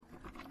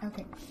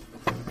Okay.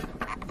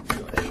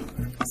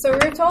 So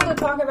we were told to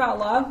talk about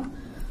love.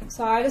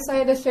 So I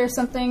decided to share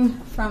something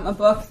from a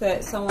book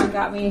that someone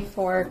got me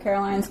for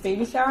Caroline's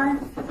baby shower.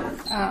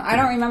 I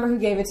don't remember who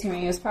gave it to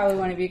me. It was probably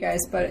one of you guys,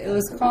 but it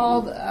was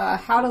called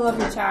How to Love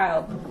Your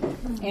Child.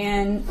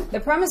 And the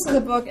premise of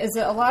the book is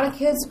that a lot of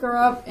kids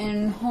grow up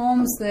in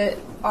homes that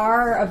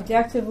are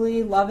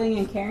objectively loving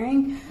and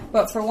caring,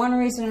 but for one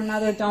reason or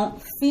another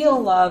don't feel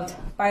loved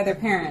by their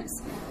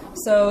parents.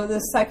 So the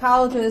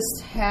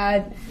psychologist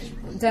had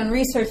done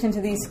research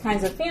into these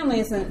kinds of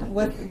families and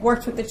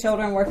worked with the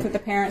children, worked with the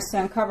parents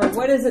to uncover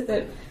what is it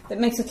that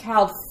makes a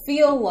child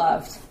feel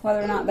loved, whether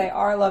or not they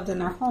are loved in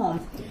their home.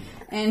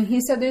 And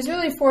he said there's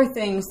really 4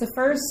 things. The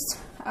first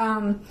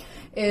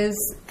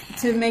is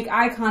to make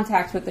eye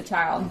contact with the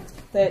child.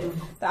 That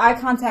the eye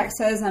contact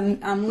says,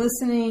 I'm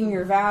listening,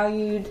 you're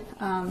valued.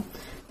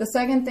 The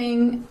second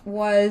thing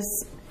was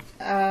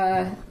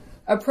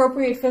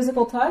appropriate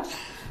physical touch.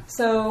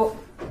 So,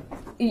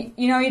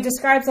 you know, he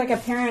describes like a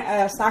parent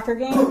at a soccer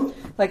game,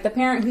 like the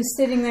parent who's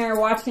sitting there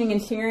watching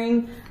and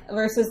cheering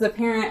versus the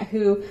parent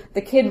who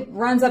the kid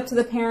runs up to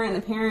the parent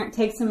and the parent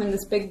takes him in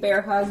this big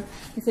bear hug.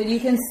 He said you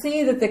can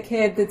see that the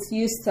kid that's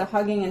used to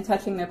hugging and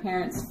touching their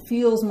parents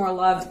feels more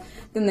loved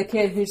than the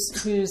kid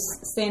who's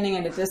standing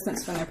at a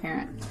distance from their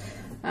parent.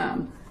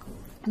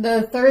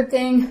 The third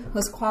thing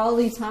was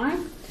quality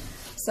time.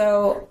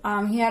 So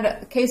he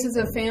had cases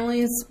of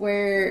families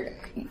where,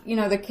 you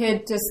know, the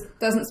kid just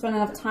doesn't spend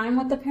enough time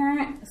with the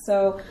parent,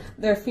 so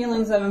their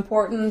feelings of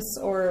importance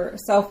or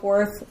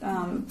self-worth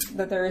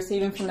that they're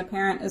receiving from the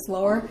parent is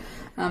lower,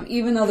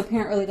 even though the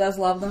parent really does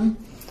love them.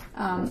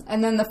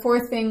 And then the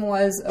fourth thing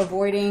was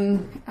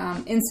avoiding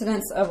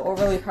incidents of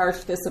overly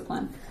harsh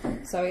discipline.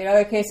 So in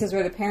other cases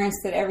where the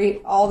parents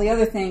did all the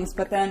other things,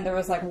 but then there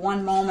was like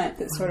one moment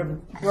that sort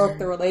of broke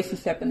the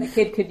relationship, and the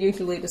kid could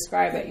usually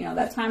describe it. You know,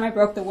 that time I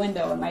broke the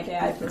window and my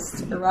dad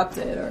just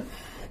erupted, or,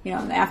 you know,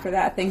 and after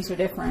that things were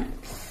different.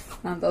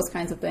 Those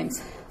kinds of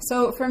things.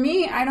 So for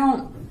me, so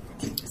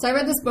I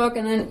read this book,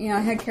 and then, you know,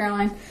 I had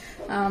Caroline.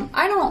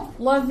 I don't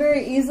love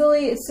very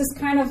easily. It's just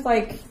kind of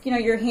like, you know,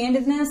 your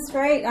handedness,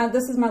 right?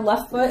 This is my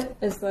left foot,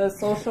 is the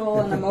social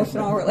and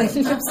emotional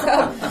relationship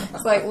stuff.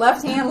 It's like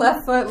left hand,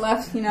 left foot,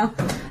 left, you know.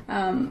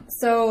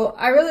 So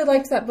I really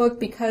liked that book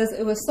because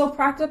it was so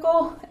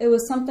practical. It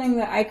was something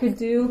that I could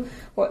do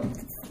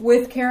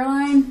with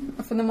Caroline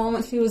from the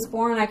moment she was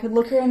born. I could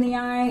look her in the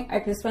eye. I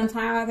could spend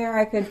time with her.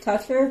 I could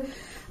touch her.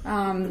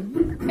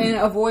 And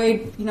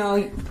avoid, you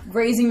know,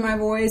 raising my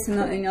voice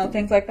and, you know,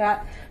 things like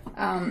that.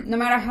 No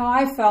matter how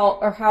I felt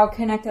or how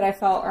connected I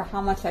felt or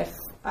how much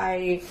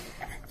I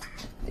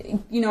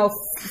you know,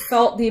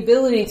 felt the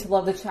ability to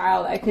love the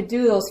child, I could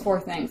do those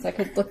 4 things. I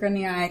could look her in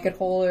the eye, I could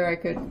hold her, I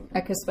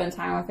could spend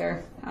time with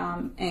her,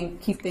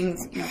 and keep things,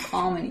 you know,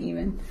 calm and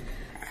even.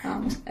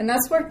 And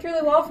that's worked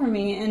really well for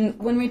me. And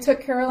when we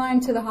took Caroline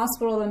to the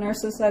hospital, the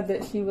nurses said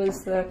that she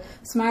was the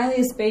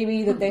smiliest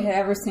baby that they had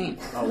ever seen.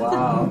 Oh,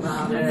 wow. So,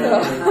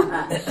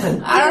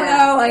 I don't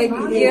know, like,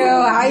 you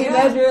know, how you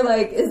measure,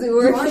 like, is it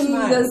working?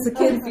 Does the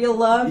kid feel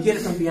loved? You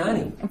get it from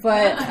Biani.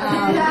 But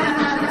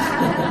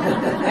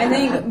I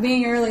think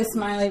being a really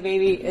smiley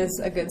baby is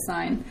a good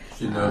sign.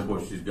 She knows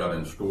what she's got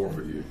in store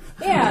for you.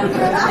 Yeah.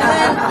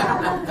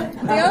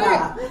 And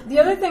then the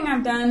other thing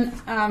I've done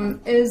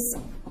is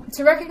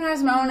to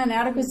recognize my own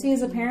inadequacy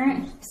as a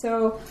parent.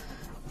 So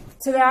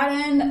to that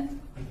end,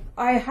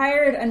 I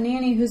hired a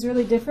nanny who's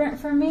really different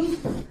from me,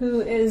 who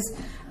is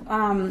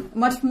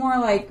much more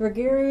like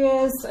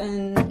gregarious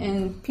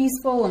and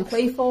peaceful and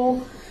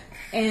playful.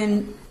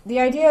 And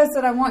the idea is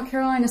that I want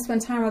Caroline to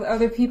spend time with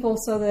other people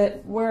so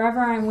that wherever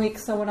I'm weak,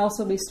 someone else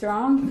will be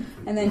strong,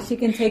 and then she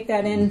can take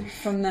that in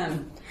from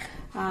them.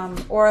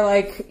 Or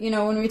like, you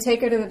know, when we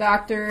take her to the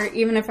doctor,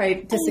 even if I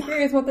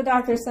disagree with what the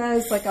doctor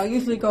says, like I'll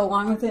usually go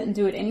along with it and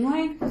do it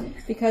anyway,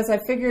 because I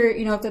figure,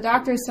 you know, if the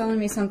doctor is telling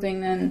me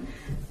something, then,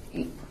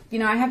 you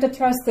know, I have to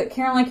trust that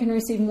Caroline can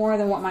receive more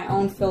than what my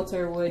own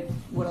filter would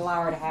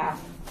allow her to have.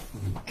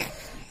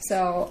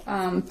 So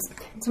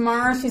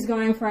tomorrow she's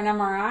going for an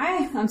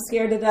MRI. I'm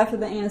scared to death of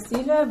the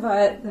anesthesia,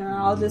 but the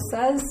neurologist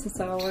says,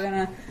 so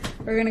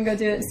we're gonna go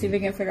do it and see if we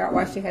can figure out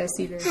why she had a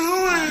seizure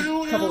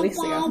a couple weeks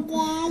ago.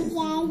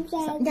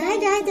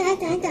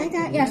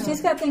 Yeah,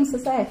 she's got things to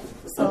say.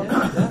 So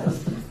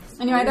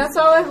anyway, that's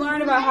all I've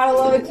learned about how to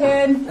love a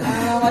kid. I don't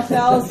know much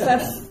else.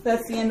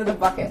 That's the end of the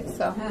bucket.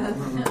 So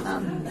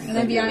and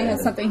then Biani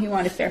has something he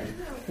wanted to share.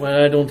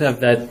 Well, I don't have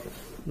that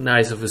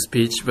nice of a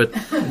speech, but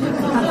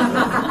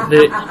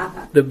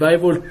the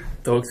Bible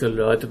talks a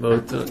lot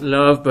about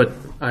love, but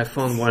I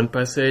found one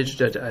passage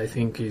that I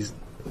think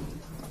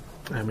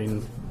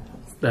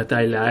that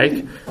I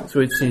like.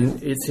 So it's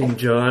in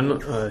John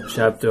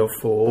chapter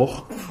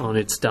 4, and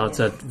it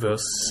starts at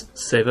verse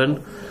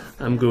 7.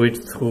 I'm going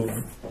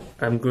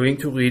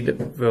to read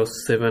verse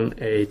 7,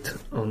 8,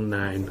 and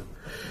 9.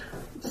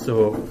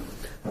 So,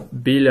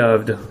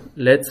 beloved,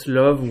 let's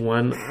love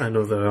one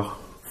another,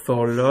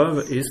 for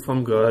love is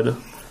from God,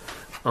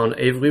 and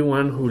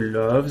everyone who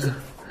loves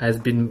has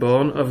been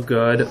born of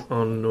God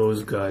and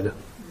knows God.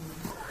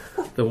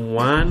 The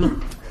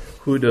one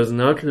Who does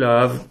not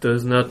love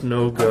does not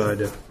know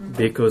God,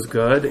 because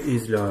God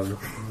is love.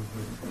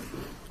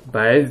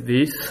 By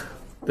this,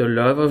 the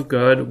love of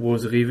God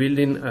was revealed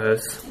in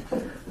us,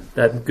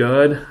 that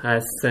God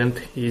has sent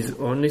His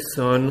only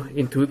Son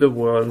into the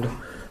world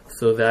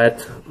so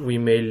that we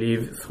may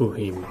live through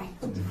Him.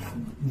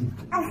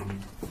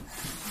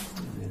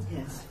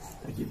 Yes.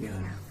 Thank you,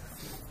 Bianca.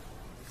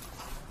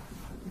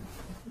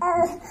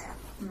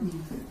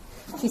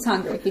 She's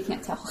hungry, if you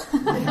can't tell.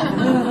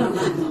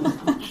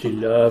 She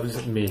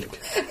loves milk.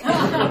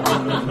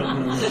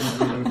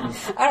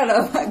 I don't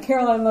know if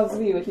Caroline loves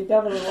me, but she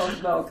definitely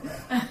loves milk.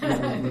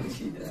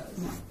 She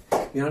does.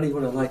 Bianca, you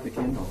want to light the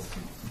candles?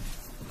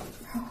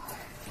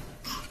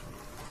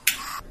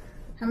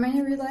 How many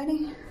are we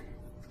lighting?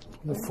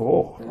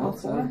 4. All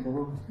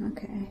 4?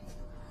 Okay.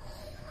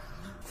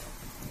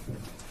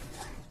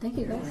 Thank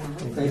you, guys.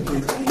 Thank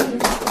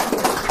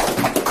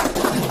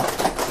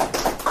you.